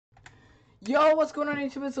Yo, what's going on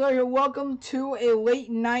YouTube? It's Larry here. Welcome to a late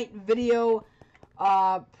night video.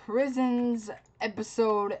 Prisons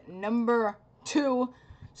episode number 2.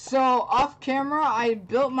 So, off camera, I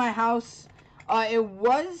built my house. It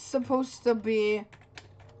was supposed to be, it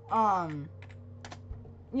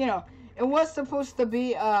was supposed to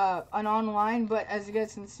be, an online, but as you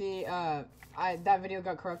guys can see, that video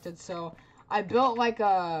got corrupted, so I built like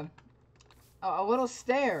a little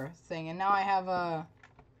stair thing, and now I have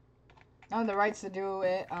the rights to do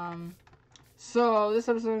it. So this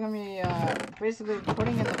episode is gonna be basically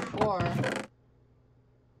putting in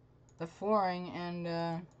the flooring,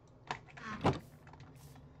 and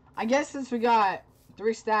I guess since we got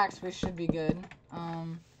 3 stacks, we should be good.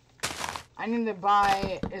 I need to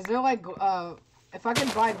buy. Is there like if I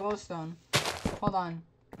could buy glowstone? Hold on.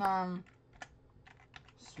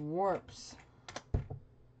 Swarps.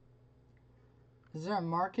 Is there a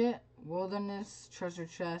market? Wilderness, treasure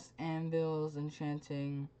chest, anvils,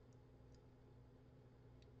 enchanting.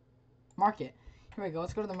 Market. Here we go.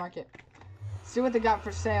 Let's go to the market. See what they got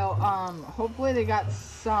for sale. Hopefully they got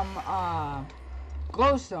some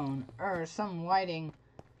glowstone or some lighting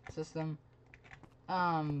system.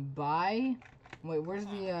 Buy. Wait, where's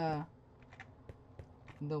the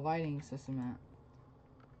lighting system at?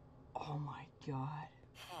 Oh my god.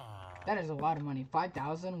 That is a lot of money.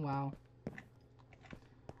 5,000? Wow.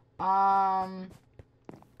 What are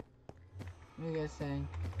you guys saying?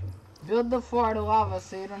 Build the floor out of lava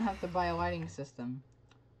so you don't have to buy a lighting system.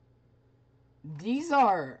 These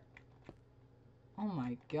are... Oh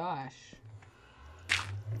my gosh.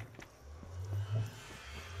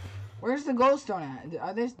 Where's the glowstone at?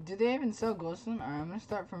 Do they even sell glowstone? Alright, I'm gonna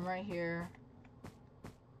start from right here.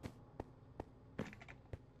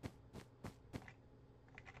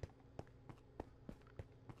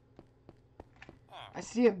 I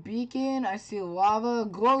see a beacon, I see lava,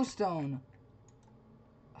 glowstone.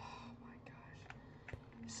 Oh my gosh.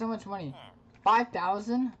 So much money.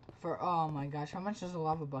 5,000 for, oh my gosh, how much is a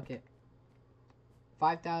lava bucket?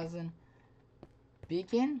 5,000.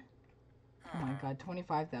 Beacon? Oh my god,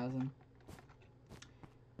 25,000.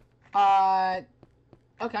 Okay,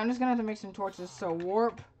 I'm just gonna have to make some torches. So,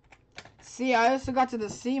 warp. See, I also got to the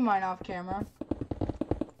sea mine off camera.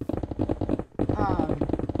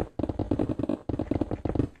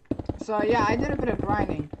 So yeah, I did a bit of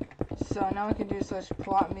grinding. So now we can do such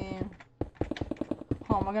plot me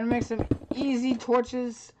home. We're gonna make some easy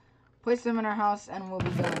torches, place them in our house, and we'll be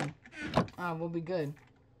done. We'll be good.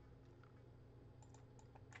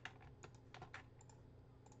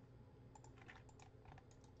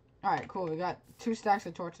 Alright, cool. We got 2 stacks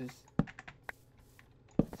of torches.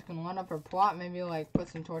 Just gonna line up our plot, maybe like put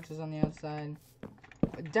some torches on the outside.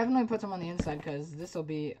 But definitely put them on the inside because this will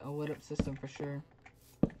be a lit up system for sure.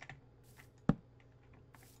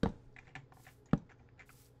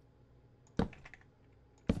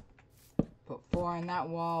 Put 4 on that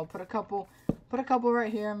wall. Put a couple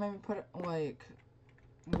right here. Maybe put like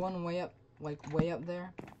one way up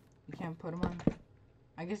there. You can't put them on.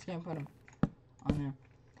 I guess you can't put them on there.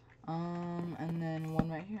 And then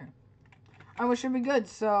one right here. Alright, we should be good.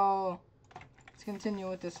 So let's continue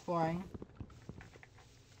with this flooring.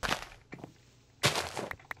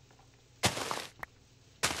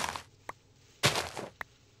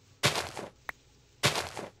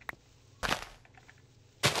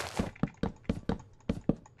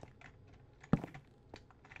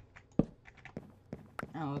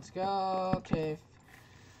 Now let's go. Okay,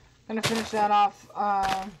 gonna finish that off.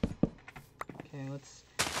 Okay, let's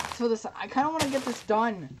fill this. I kind of want to get this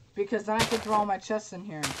done because then I can throw all my chests in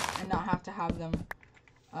here and not have to have them.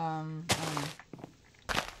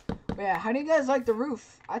 But yeah, how do you guys like the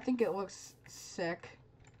roof? I think it looks sick.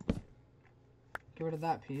 Get rid of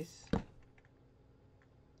that piece.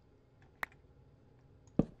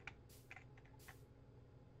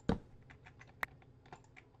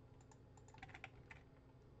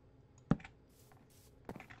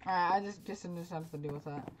 Alright, I just have to deal with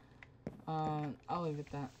that. I'll leave it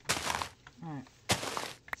that. Alright.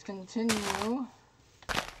 Let's continue.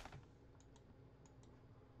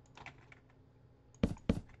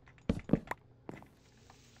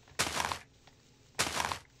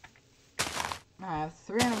 I have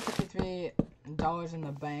 $353 in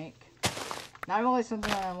the bank. Not really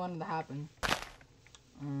something that I wanted to happen.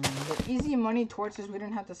 But easy money torches, we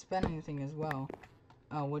didn't have to spend anything as well.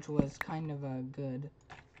 Which was kind of good.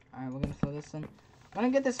 Alright, we're gonna fill this in. I'm gonna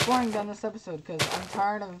get this flooring done this episode because I'm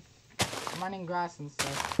tired of mining grass and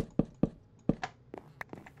stuff.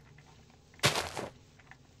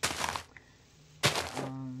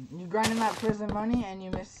 You grinding that prison money and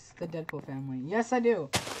you miss the Deadpool family. Yes, I do.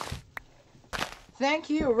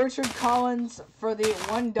 Thank you, Richard Collins, for the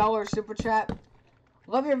 $1 super chat.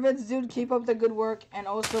 Love your vids, dude. Keep up the good work. And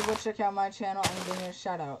also go check out my channel and give me a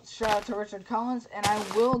shout out. Shout out to Richard Collins. And I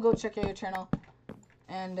will go check out your channel.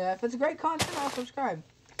 And if it's great content, I'll subscribe.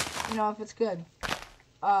 You know, if it's good.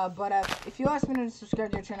 But if you ask me to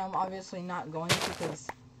subscribe to your channel, I'm obviously not going to. Because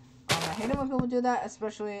I hate it when people do that.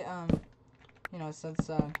 Especially, you know,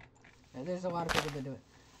 since there's a lot of people that do it.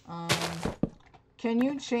 Can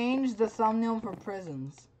you change the thumbnail for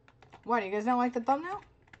prisons? Why, do you guys not like the thumbnail?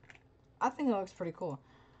 I think it looks pretty cool.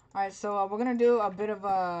 Alright, so we're gonna do a bit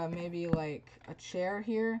of maybe like a chair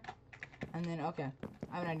here. And then, okay,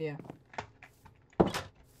 I have an idea.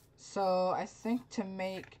 So I think to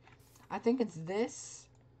make, I think it's this.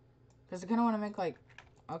 Because I kind of want to make like,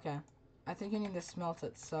 okay. I think you need to smelt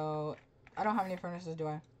it. So I don't have any furnaces, do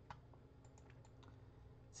I?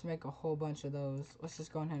 Let's make a whole bunch of those. Let's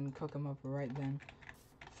just go ahead and cook them up right then.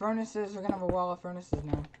 Furnaces, we're gonna have a wall of furnaces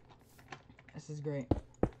now. This is great.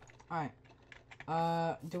 Alright.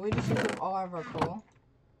 Do we just use up all of our coal?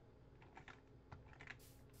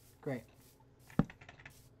 Great.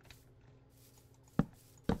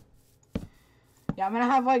 Yeah, I'm gonna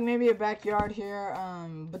have like maybe a backyard here,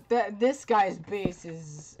 but this guy's base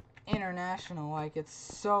is international, like it's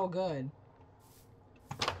so good.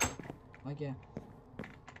 Like, yeah.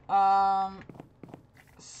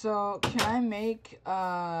 So can I make,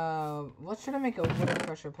 what should I make a wooden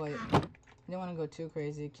pressure plate? I don't want to go too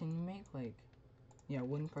crazy. Can you make like, yeah,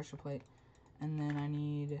 wooden pressure plate, and then I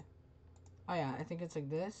need, oh yeah, I think it's like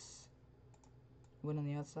this, wood on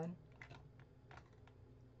the outside.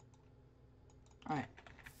 Alright,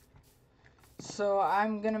 so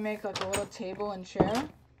I'm gonna make like a little table and chair,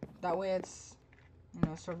 that way it's, you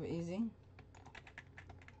know, sort of easy,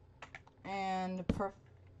 and perfect,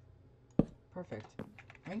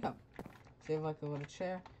 there you go. Save like a little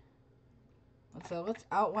chair. Let's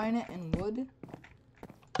outline it in wood,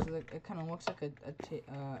 so that it kind of looks like a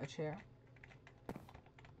chair.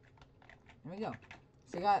 There we go.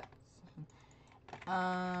 So you got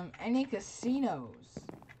something. Any casinos?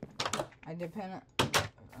 I depend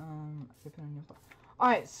on your.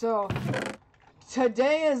 Alright, so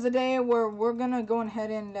today is the day where we're gonna go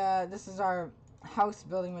ahead and this is our house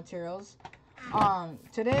building materials.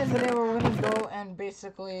 Today is the day where we're gonna go and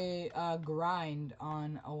basically grind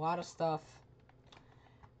on a lot of stuff.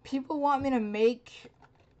 People want me to make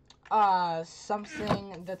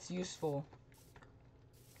something that's useful.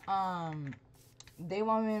 They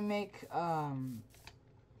want me to make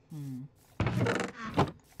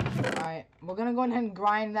Alright, we're gonna go ahead and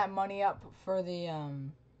grind that money up for the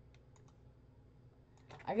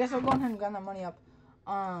I guess I'll go ahead and grind that money up.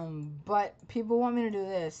 But people want me to do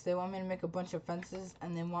this. They want me to make a bunch of fences,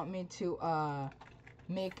 and they want me to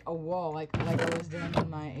make a wall like I was doing in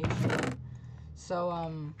my H1. So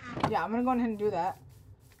yeah, I'm gonna go ahead and do that.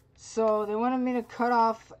 So they wanted me to cut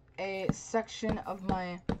off a section of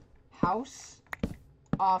my house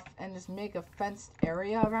off and just make a fenced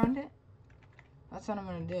area around it. That's what I'm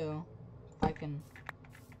gonna do, if I can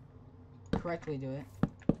correctly do it.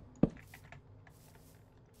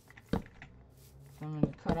 So I'm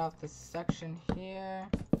gonna cut off this section here.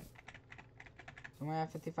 So we're gonna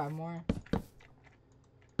have 55 more.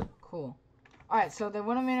 Cool. Alright, so they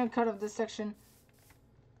wanted me to cut off this section.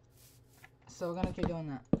 So we're gonna keep doing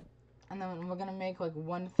that. And then we're gonna make like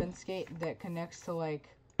one fence gate that connects to like,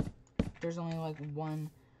 there's only like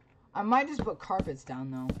one. I might just put carpets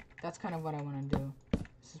down though. That's kind of what I want to do.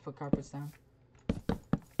 Just put carpets down.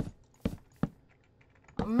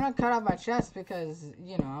 I'm gonna cut off my chest because,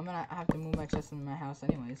 you know, I'm gonna have to move my chest into my house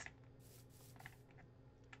anyways.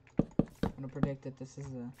 I'm gonna predict that this is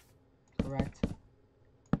correct.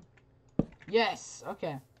 Yes!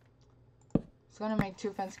 Okay. It's gonna make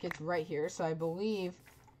 2 fence gates right here, so I believe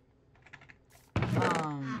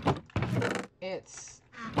it's,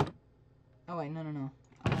 oh wait, no.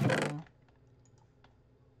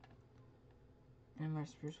 And my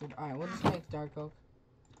spruce wood. Alright, we'll just make dark oak.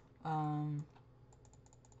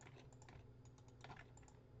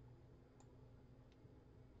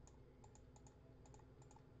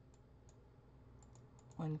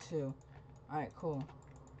 1, 2. Alright, cool.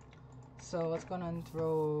 So let's go and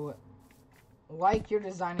throw, like your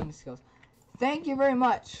designing skills. Thank you very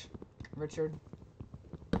much, Richard.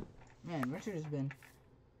 Man, Richard has been,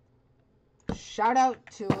 shout out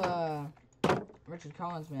to Richard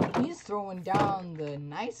Collins, man. He's throwing down the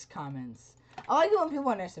nice comments. I like it when people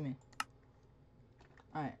are nice to me.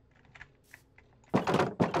 Alright.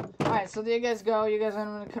 Alright, so there you guys go. You guys are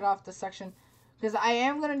going to cut off this section. Because I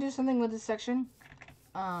am going to do something with this section.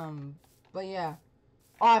 But yeah.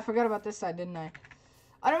 Oh, I forgot about this side, didn't I?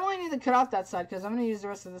 I don't really need to cut off that side because I'm going to use the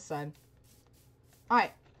rest of this side.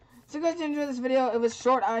 Alright. So you guys enjoyed this video. It was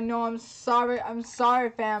short. I know. I'm sorry. I'm sorry,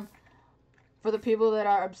 fam, for the people that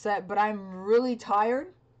are upset. But I'm really tired.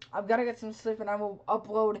 I've got to get some sleep, and I will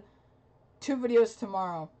upload 2 videos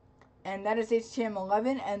tomorrow. And that is HTM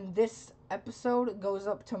 11. And this episode goes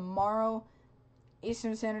up tomorrow,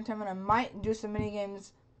 Eastern Standard Time. And I might do some mini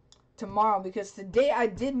games tomorrow because today I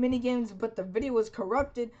did mini games, but the video was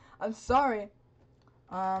corrupted. I'm sorry.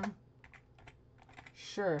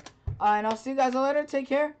 Sure. And I'll see you guys later. Take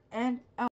care, and out.